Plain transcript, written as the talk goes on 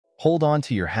Hold on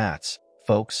to your hats,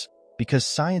 folks, because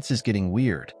science is getting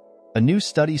weird. A new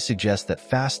study suggests that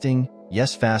fasting,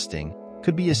 yes fasting,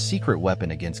 could be a secret weapon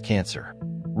against cancer.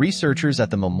 Researchers at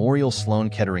the Memorial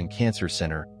Sloan Kettering Cancer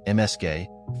Center, MSK,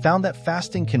 found that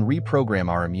fasting can reprogram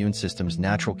our immune system's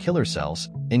natural killer cells,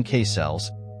 NK cells,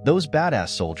 those badass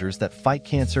soldiers that fight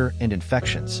cancer and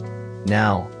infections.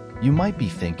 Now, you might be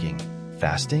thinking,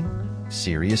 fasting?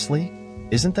 Seriously?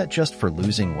 Isn't that just for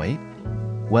losing weight?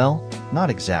 Well, not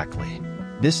exactly.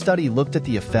 This study looked at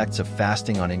the effects of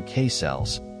fasting on NK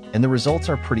cells, and the results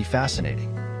are pretty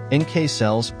fascinating. NK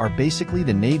cells are basically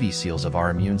the Navy SEALs of our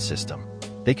immune system.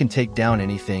 They can take down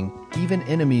anything, even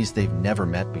enemies they've never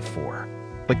met before.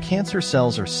 But cancer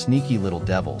cells are sneaky little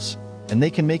devils, and they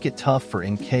can make it tough for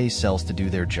NK cells to do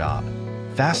their job.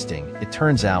 Fasting, it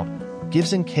turns out,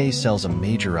 gives NK cells a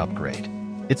major upgrade.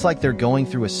 It's like they're going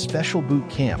through a special boot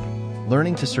camp,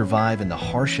 learning to survive in the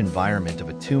harsh environment of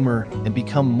a tumor and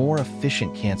become more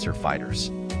efficient cancer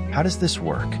fighters. How does this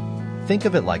work? Think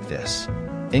of it like this.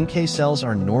 NK cells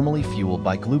are normally fueled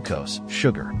by glucose,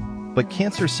 sugar, but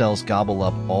cancer cells gobble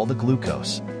up all the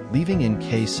glucose, leaving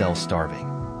NK cells starving.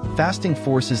 Fasting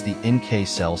forces the NK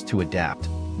cells to adapt,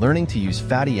 learning to use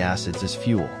fatty acids as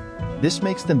fuel. This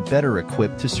makes them better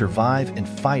equipped to survive and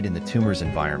fight in the tumor's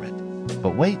environment.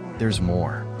 But wait, there's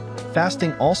more.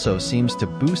 Fasting also seems to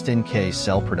boost NK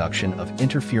cell production of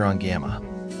interferon-gamma.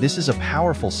 This is a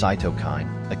powerful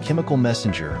cytokine, a chemical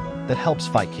messenger that helps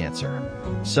fight cancer.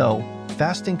 So,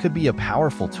 fasting could be a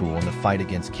powerful tool in the fight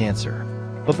against cancer.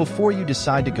 But before you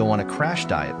decide to go on a crash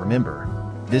diet, remember,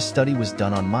 this study was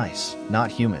done on mice,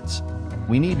 not humans.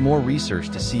 We need more research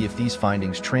to see if these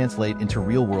findings translate into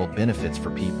real-world benefits for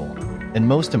people. And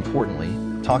most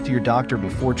importantly, talk to your doctor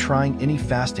before trying any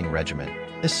fasting regimen,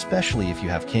 especially if you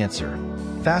have cancer.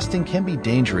 Fasting can be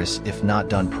dangerous if not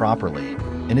done properly,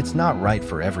 and it's not right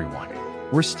for everyone.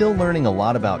 We're still learning a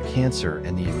lot about cancer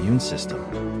and the immune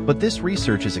system, but this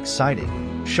research is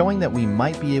exciting, showing that we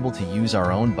might be able to use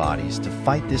our own bodies to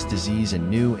fight this disease in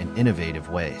new and innovative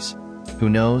ways. Who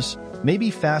knows, maybe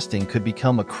fasting could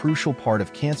become a crucial part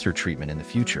of cancer treatment in the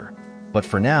future. But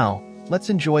for now,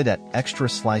 let's enjoy that extra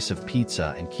slice of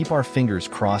pizza and keep our fingers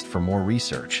crossed for more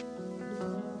research.